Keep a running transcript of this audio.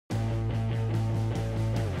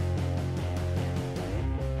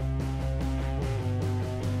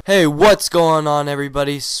Hey, what's going on,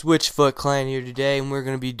 everybody? SwitchfootClan here today, and we're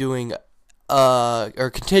going to be doing,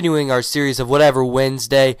 or continuing our series of Whatever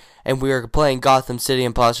Wednesday, and we are playing Gotham City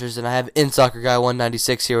Imposters, and I have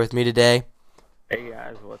InSoccerGuy196 here with me today. Hey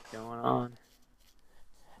guys, what's going on?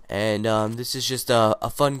 And, this is just a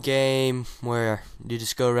fun game where you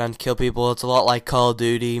just go around and kill people. It's a lot like Call of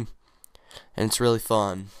Duty, and it's really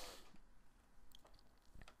fun.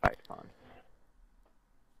 Quite fun.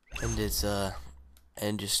 And it's,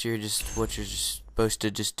 what you're just supposed to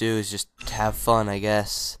just do is just have fun, I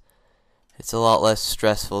guess. It's a lot less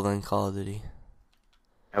stressful than Call of Duty.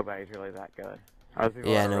 Nobody's really that good. Other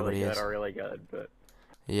people Yeah, that are nobody really good is. are really good, but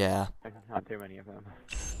Yeah. there's not too many of them.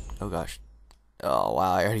 Oh gosh. Oh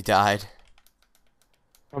wow, I already died.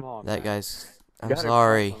 Come on, That man. guy's. You I'm gotta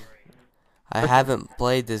sorry. press them. I haven't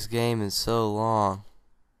played this game in so long.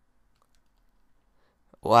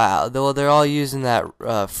 Wow. Well, they're all using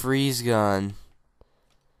that freeze gun.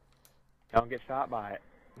 Don't get shot by it.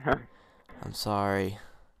 I'm sorry.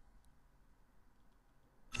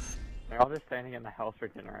 They're all just standing in the health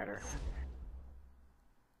regenerator.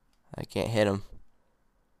 I can't hit him.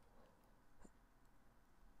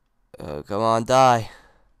 Oh, come on, die.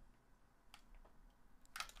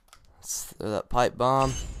 Let's throw that pipe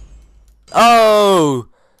bomb. Oh!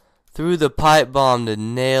 Threw the pipe bomb to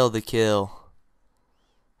nail the kill.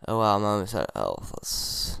 Oh wow, I'm almost out of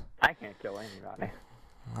health. I can't kill anybody.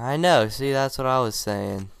 I know, see, that's what I was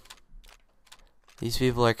saying. These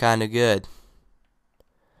people are kind of good.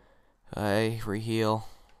 Okay, reheal.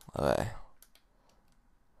 Okay.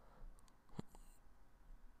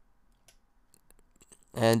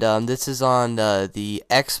 And this is on the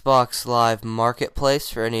Xbox Live Marketplace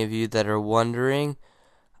for any of you that are wondering.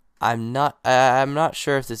 I'm not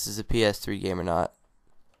sure if this is a PS3 game or not.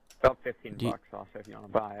 About 15 bucks off if you want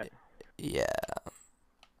to buy it. Yeah.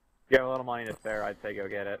 If you have a little money to spare, I'd say go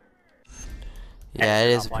get it. Yeah,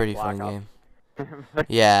 it is a pretty fun game.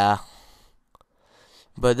 Yeah.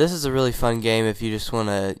 But this is a really fun game if you just want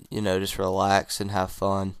to, just relax and have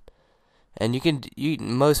fun. And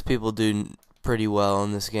most people do pretty well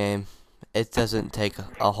in this game. It doesn't take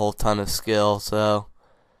a whole ton of skill, so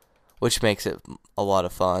which makes it a lot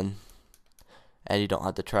of fun. And you don't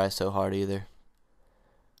have to try so hard either.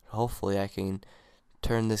 Hopefully I can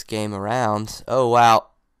turn this game around. Oh wow.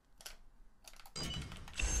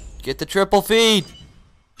 Get the triple feed.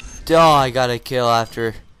 Oh, I got a kill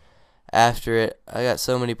after it. I got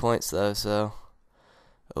so many points though, so.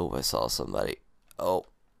 Oh, I saw somebody. Oh,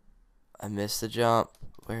 I missed the jump.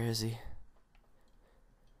 Where is he?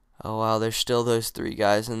 Oh wow, there's still those 3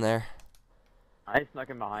 guys in there. I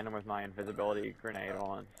snuck in behind him with my invisibility grenade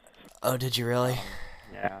on. Oh, did you really?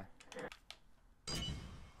 Yeah.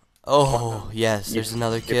 Oh, yes, there's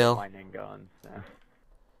another kill. Lightning guns. So.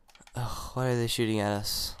 Oh, why are they shooting at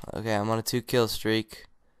us? Okay, I'm on a 2-kill streak.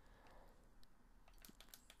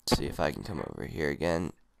 Let's see if I can come over here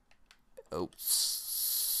again.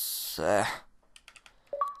 Oops. Let's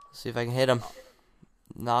see if I can hit him.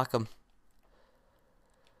 Knock him.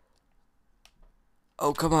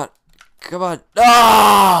 Oh, come on. Come on.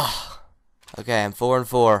 Ah! Okay, I'm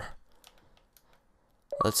 4-4.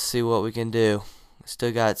 Let's see what we can do.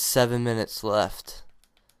 Still got 7 minutes left.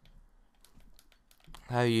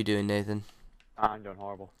 How are you doing, Nathan? I'm doing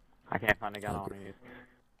horrible. I can't find a gun on me.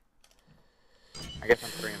 I guess I'm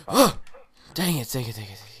 3 and 5. Dang it, dang it, dang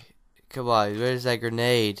it. Come on, where's that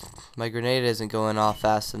grenade? My grenade isn't going off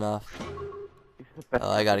fast enough.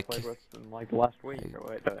 Oh, I gotta played with in like last week, or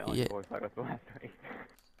wait, the only people we played with last week.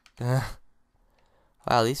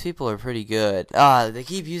 Wow, these people are pretty good. Ah, they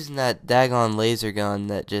keep using that daggone laser gun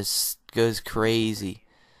that just goes crazy.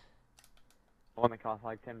 The one that costs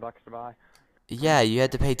like 10 bucks to buy. Yeah, you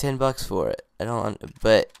had to pay 10 bucks for it.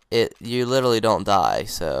 But you literally don't die,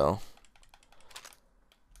 so.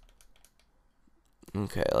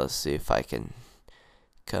 Okay, let's see if I can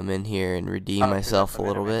come in here and redeem myself a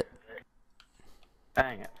little bit.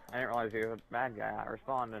 Dang it, I didn't realize he was a bad guy. I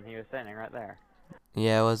responded and he was standing right there.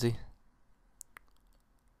 Yeah, was he?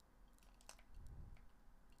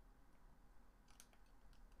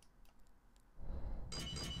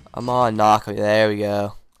 I'm on, knock me. There we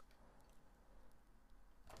go.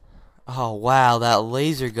 Oh wow, that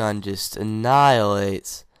laser gun just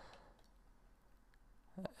annihilates.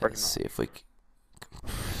 Let's see if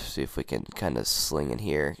we can kind of sling in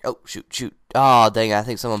here. Oh shoot! Oh dang! I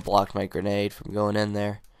think someone blocked my grenade from going in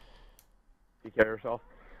there. You kill yourself?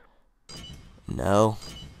 No,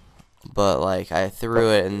 but like I threw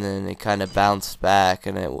it and then it kind of bounced back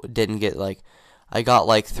and it didn't get like. I got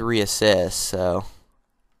like 3 assists, so.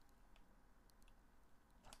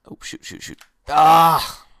 Oh shoot!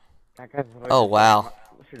 Ah! That guy's Oh wow!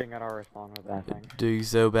 shooting at our respawn with that thing. Doing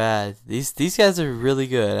so bad. These guys are really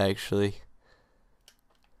good, actually.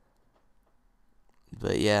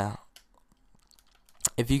 But yeah,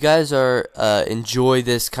 if you guys are enjoy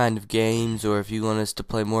this kind of games, or if you want us to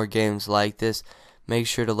play more games like this, make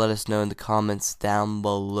sure to let us know in the comments down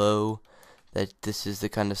below that this is the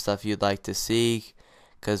kind of stuff you'd like to see,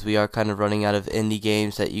 because we are kind of running out of indie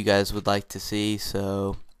games that you guys would like to see.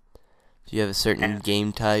 So if you have a certain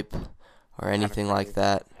game type or anything like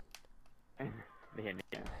that,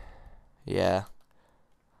 yeah,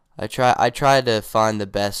 I try to find the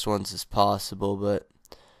best ones as possible, but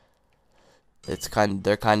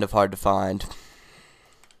they're kind of hard to find.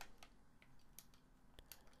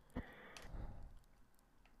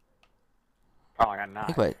 Oh, I got a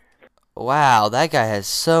knife. Wait, wow, that guy has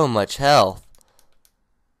so much health.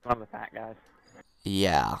 One of the fat guys.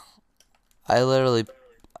 Yeah, I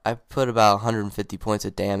put about 150 points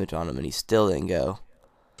of damage on him, and he still didn't go.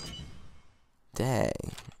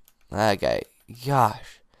 Dang, that guy,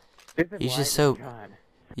 gosh, he's just so.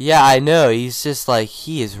 Yeah, I know. He's just like,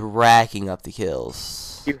 he is racking up the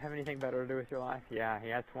kills. Do you have anything better to do with your life? Yeah, he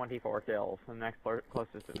has 24 kills. The next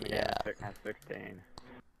closest to me has 16.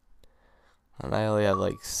 And I only have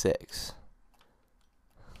like 6.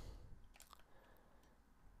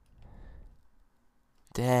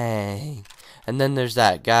 Dang. And then there's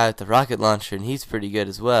that guy with the rocket launcher, and he's pretty good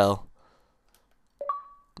as well.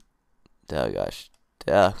 Oh gosh.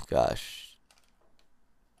 Oh gosh.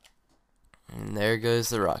 And there goes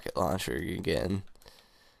the rocket launcher again.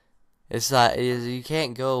 It's not. You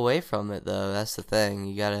can't go away from it though. That's the thing.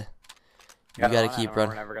 You gotta keep running.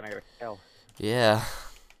 We're never gonna get a kill. Yeah.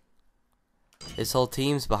 His whole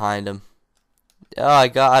team's behind him. Oh, I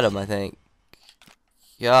got him, I think.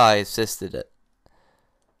 Yeah, I assisted it.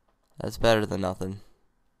 That's better than nothing.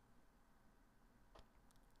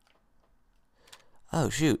 Oh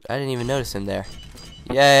shoot! I didn't even notice him there.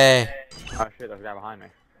 Yay! Oh shoot! There's a guy behind me.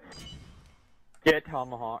 Get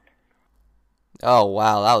tomahawk. Oh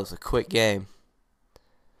wow, that was a quick game.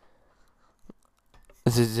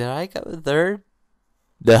 Did I go third?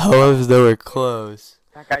 No, I was nowhere close.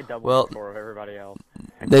 That guy doubled the score of everybody else.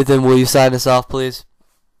 Nathan, will you sign us off, please?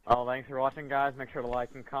 Oh, thanks for watching, guys. Make sure to like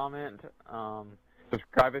and comment.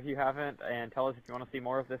 Subscribe if you haven't, and tell us if you want to see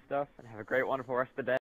more of this stuff. And have a great, wonderful rest of the day.